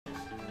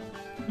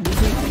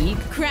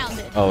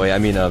Grounded. Oh wait, I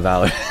mean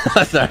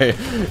Valorant. Sorry,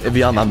 it'd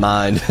be on my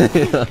mind. I'm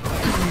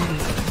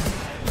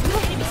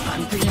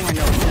pretty sure I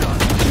know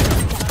what's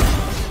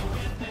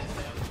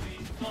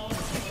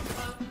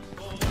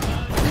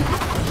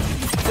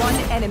One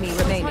enemy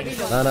remaining.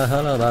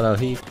 Lot of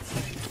heat.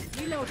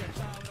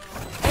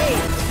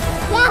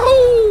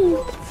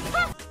 Wahoo!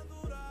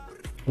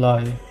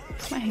 Lie.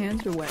 My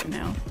hands are wet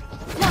now.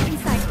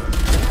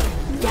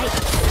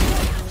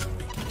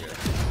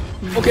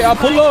 Okay, I'll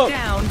pull up.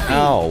 Down.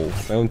 Ow,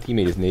 my own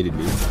teammate has naded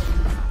me.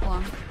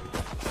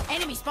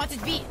 Enemy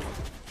spotted B.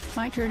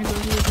 My turn to go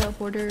to the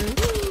teleporter.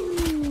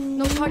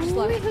 No charges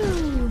left.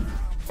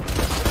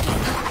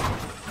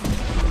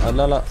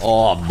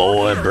 Oh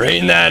boy,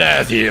 bring that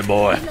ass here,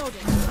 boy.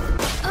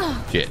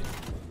 Shit.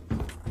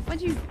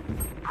 What'd you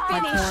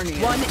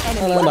Finish. One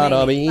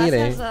enemy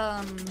remaining.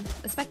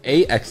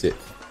 A exit.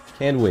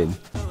 Can win.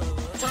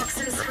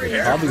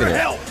 Probably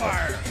gonna.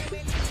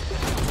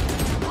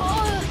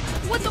 Oh,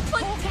 what the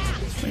fuck?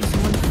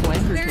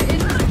 Where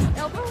is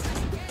elbow?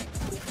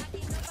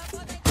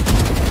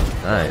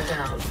 Nice.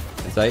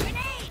 Site.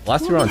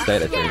 Last two are on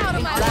site, I think.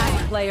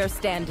 Last player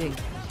standing.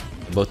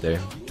 Both there.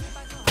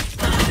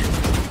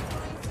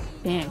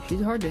 Damn,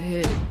 she's hard to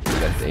hit.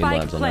 Got the aim Spike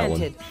labs on that one.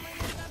 planted.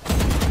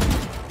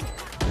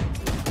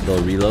 Go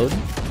reload.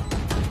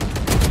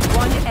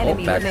 One Oh,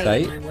 enemy back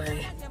remaining.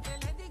 site.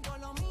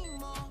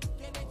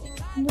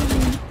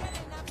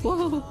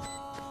 Whoa.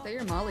 There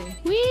your Molly.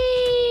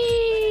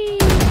 Whee!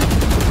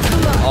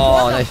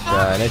 Oh, nice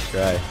try, nice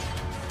try.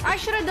 I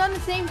should have done the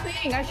same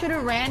thing. I should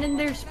have ran in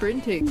there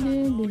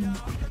sprinting.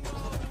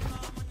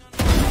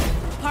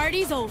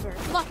 Party's over.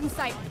 Blocking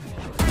sight.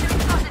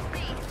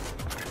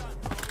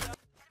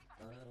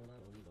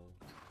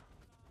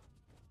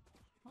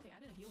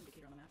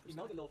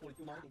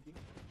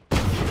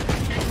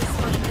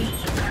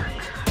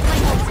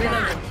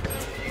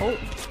 Oh,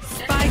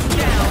 spike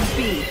down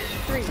B.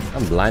 3.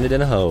 I'm blinded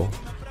in a hole.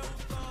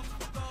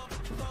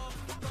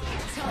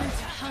 Time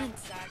to hunt.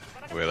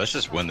 Wait, let's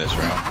just win this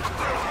round.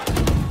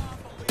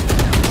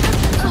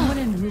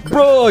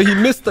 Bro, he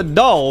missed the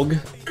dog.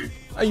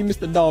 How you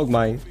missed the dog,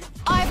 man?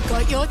 I've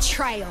got your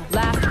trail.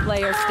 Last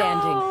player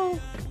standing.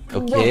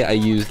 Okay, I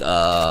used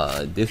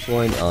this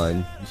one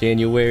on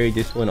January,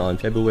 this one on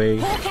February.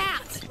 Hawk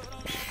out.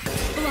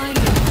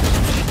 Blinded.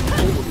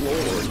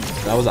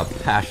 That was a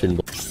passion.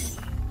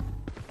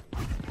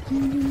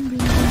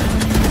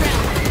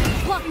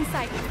 Blocking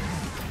sight.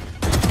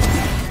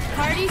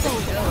 Party's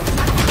over.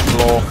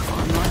 Lol.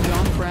 I'm not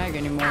John Frag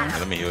anymore.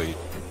 Let me heal you.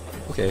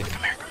 Okay.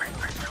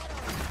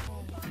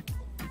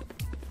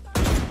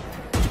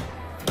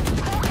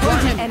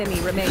 One enemy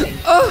remaining.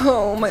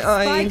 Oh, my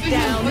eye. Spike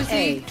down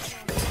A.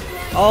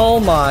 Oh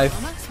my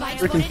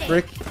freaking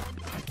frick.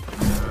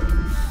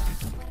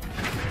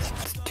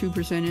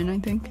 2% in, I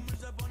think.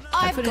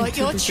 I've Put in got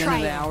your 2% of the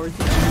trail. hours.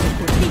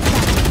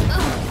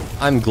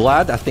 I'm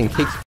glad that thing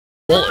takes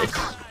bullets.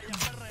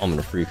 I'm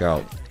gonna freak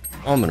out.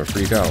 I'm gonna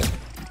freak out.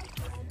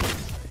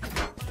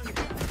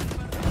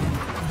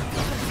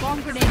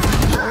 Bomb grenade.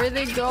 Where are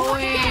they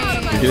going?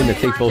 I'm doing the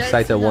take both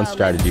sides at once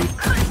strategy.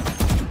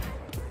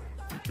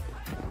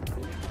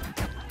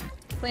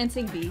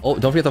 Planting B. Oh,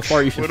 don't forget to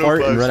fart. You should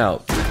fart and run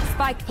out.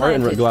 Spike Fart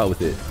and planted. go out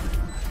with it.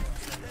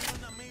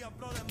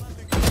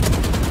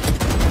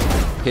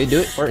 Okay, do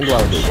it. Fart and go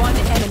out with it. One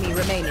enemy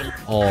remaining.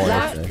 Oh, Last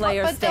that's nice.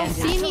 player But they'll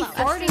standing. see me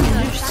farting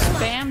and just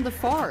spam the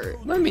fart.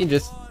 I mean,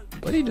 just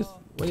what do you just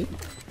wait?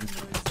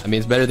 I mean,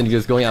 it's better than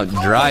just going out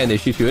dry and they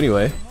shoot you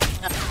anyway.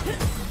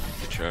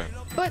 Good try.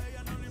 But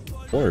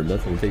Or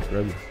that's gonna take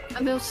forever.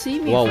 they'll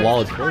see me. Well, first.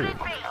 while it's farting.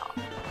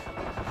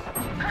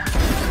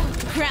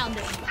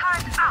 Grounded.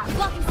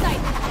 Blocking sight.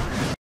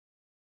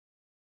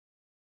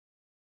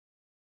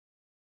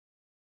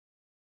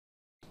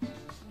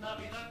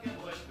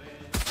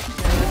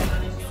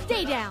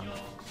 Stay down.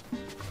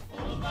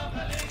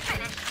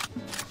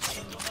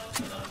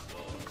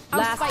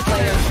 Last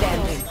player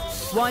standing.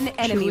 One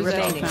enemy She was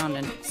remaining.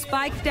 outfounded.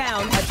 Spike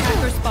down.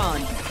 Attacker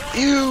spawn.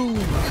 Ew.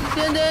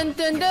 Dun dun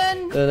dun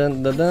dun.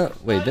 Dun, dun, dun.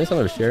 Wait, there's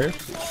another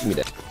sheriff? Give me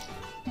that.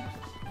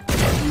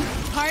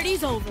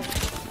 Party's over.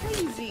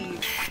 Crazy.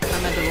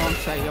 I'm at the wrong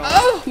side, y'all.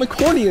 Oh, my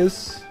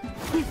corneas.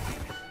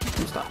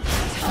 Stop.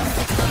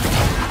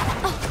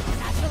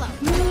 Satchel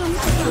out.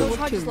 No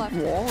charges left.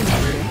 Wall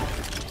here.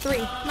 3.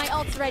 My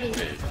ult's ready. Look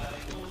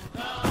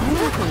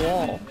at the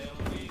wall.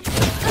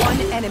 One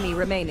enemy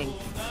remaining.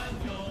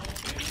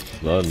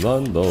 Run,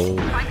 run, run.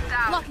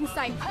 Blocking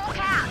sight.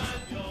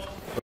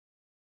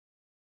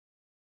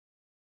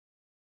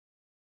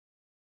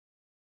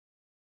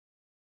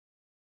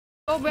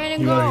 Go,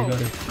 Brandon, go.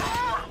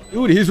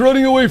 Dude, he's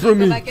running away from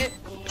me. Like it.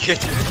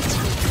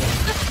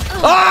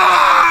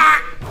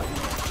 Ah!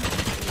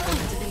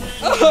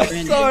 Oh,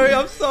 I'm sorry,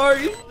 I'm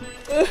sorry.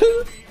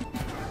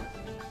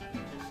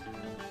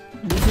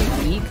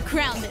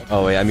 Grounded.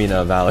 Oh wait, I mean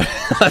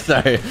Valorant.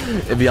 Sorry,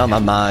 it'd be on my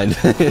mind.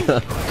 I'm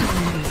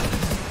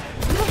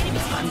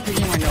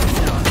pretty sure I know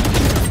what's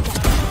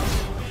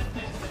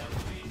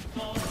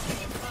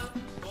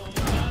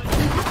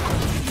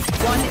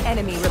One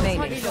enemy remaining.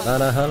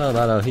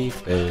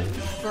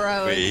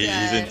 Bro, Wait, he's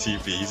yeah. in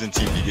TP. He's in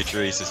TP. Get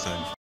your aces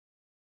son.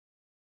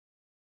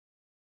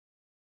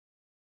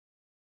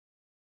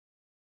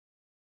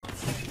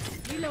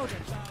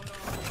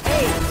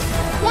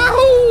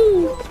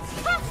 Wahoo!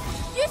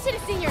 You should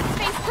have seen your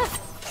face.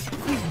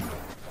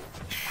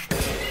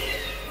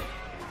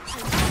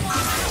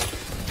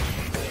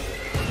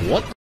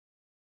 What?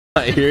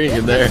 I'm not hearing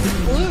him there.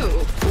 Blue.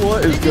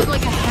 What is This is going?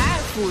 like a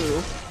hat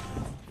flew.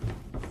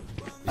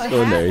 He's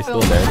still in there. He's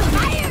still in there.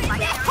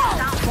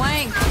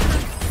 Flank.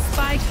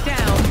 Spike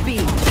down B.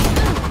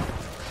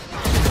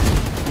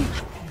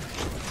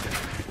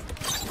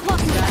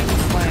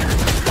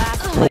 Last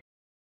player.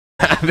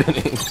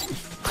 Happening.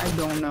 I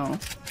don't know.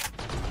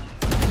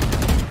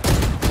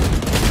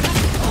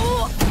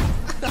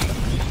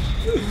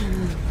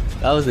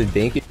 That was a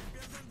danky.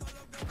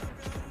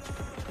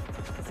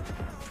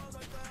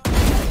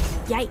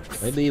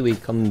 Yikes. Maybe we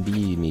come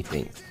be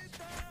methinks.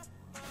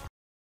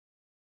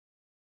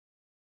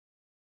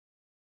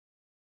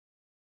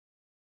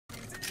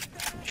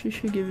 She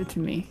should give it to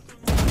me.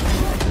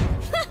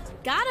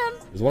 Got him.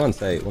 There's one on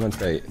site. One on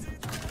site.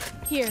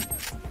 Here.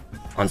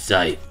 On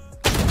site.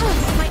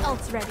 My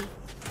ult's ready.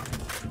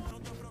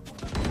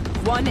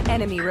 One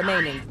enemy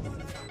remaining.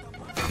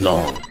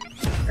 Long.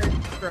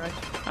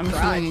 I'm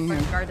swinging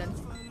him. Garden.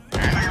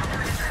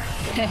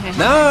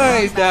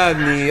 Nice,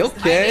 Daphne.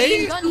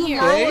 Okay. Gun here.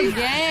 Oh,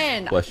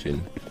 again.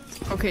 Question.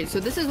 Okay, so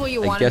this is what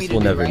you I wanted guess me to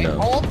we'll do, never right? know.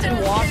 Ult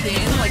and walk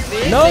in like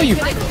this. No, they you-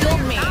 could have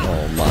killed me.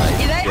 Oh my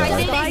I god.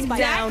 did Spike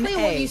down exactly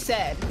what A. you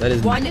said. That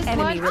is. One Just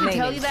enemy wanted to tell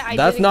remaining. you that I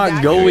That's did not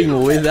exactly what going you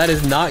with. said. That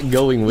is not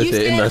going with You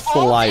it in the said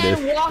ult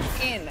slightest. and walk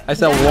in. I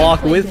said That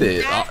walk is with it.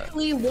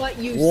 Exactly what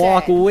you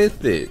Walk said.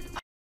 with it.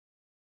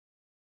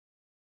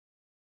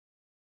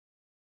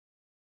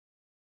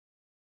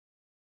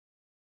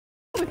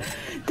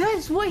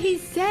 That's what he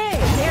said.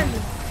 There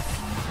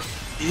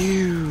you.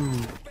 Ew.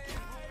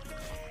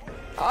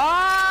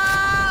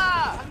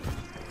 Ah!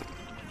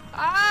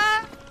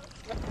 Ah!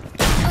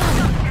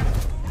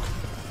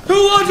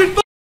 200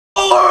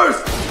 followers!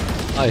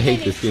 I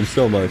hate this game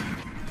so much.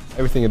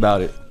 Everything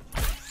about it.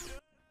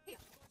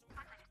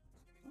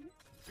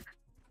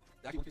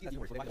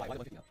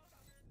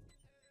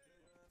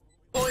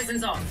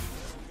 Poison's off.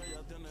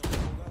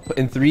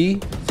 In 3,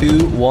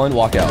 2, 1,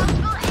 walk out.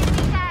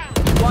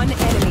 One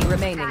enemy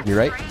remaining. You're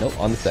right? Nope,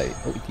 on the site.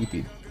 Oh, he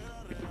TP'd.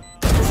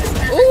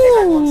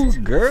 Ooh,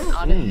 girl.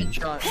 Not a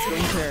headshot. Don't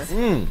care. That's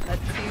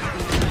okay.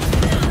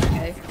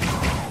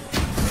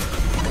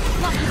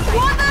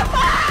 What the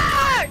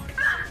fuck?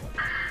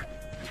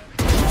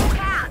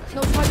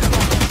 No target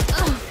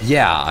left.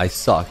 Yeah, I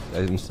suck.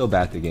 I'm so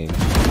bad at the game.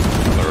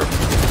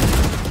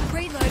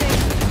 Reloading.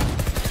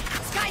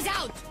 Sky's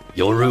out.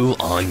 Yoru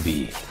on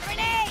B.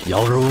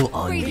 Yoru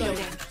on B.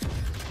 Reloading.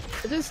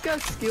 I just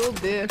got skilled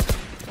there.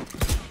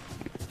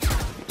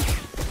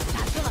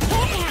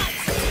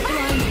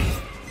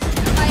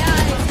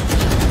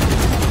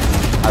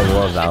 I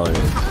love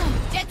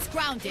Valorant. Jet's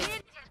grounded.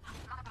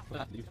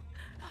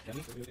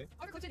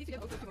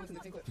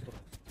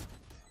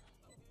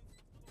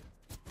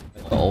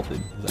 I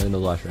ulted. I didn't know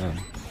the last round.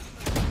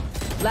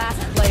 Last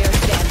player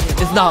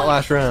standing. It's not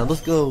last round.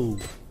 Let's go.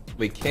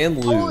 We can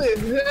lose. Holy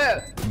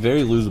shit.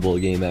 Very losable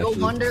game, No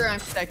actually. wonder I'm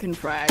second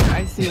frag.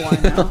 I see why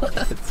now.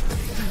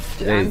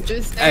 I'm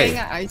just saying.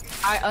 Hey.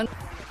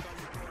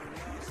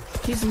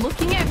 He's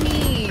looking at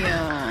me.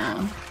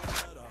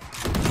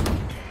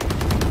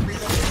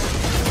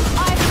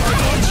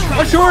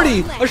 A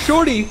shorty! A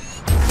shorty!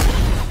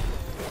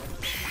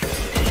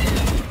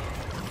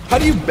 How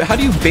do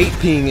you bait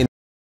ping in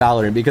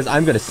Valorant? Because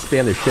I'm gonna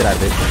spam the shit out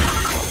of it.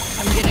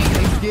 I'm getting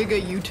a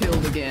giga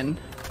utiled again.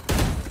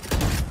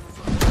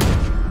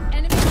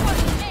 Enemy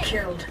spotted.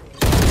 Killed.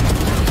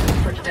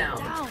 Put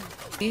down.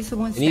 He's the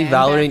one Any standing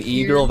Valorant back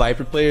here. E-Girl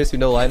Viper players who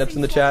know lineups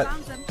in the chat?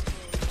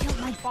 Killed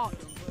my bot.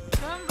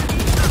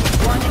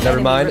 One Never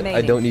enemy mind, remaining.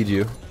 I don't need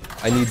you.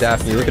 I need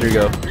Daphne. Look at her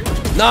go.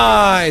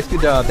 Nice!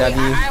 Good job, Wait,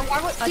 Daphne.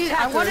 dude,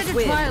 I wanted to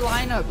Attackers try a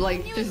lineup,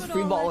 like just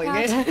free balling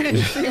it.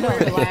 Super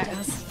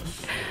relaxed.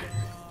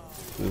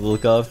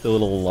 Look up the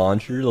little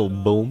launcher, little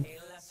boom.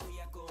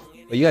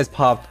 Oh, you guys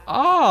popped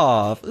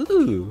off.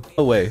 Ooh.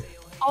 Oh, wait.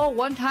 Oh,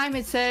 one time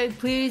it said,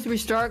 please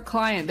restart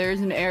client, there's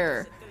an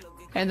error.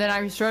 And then I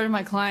restarted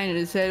my client and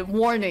it said,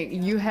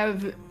 warning, you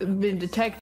have been detected.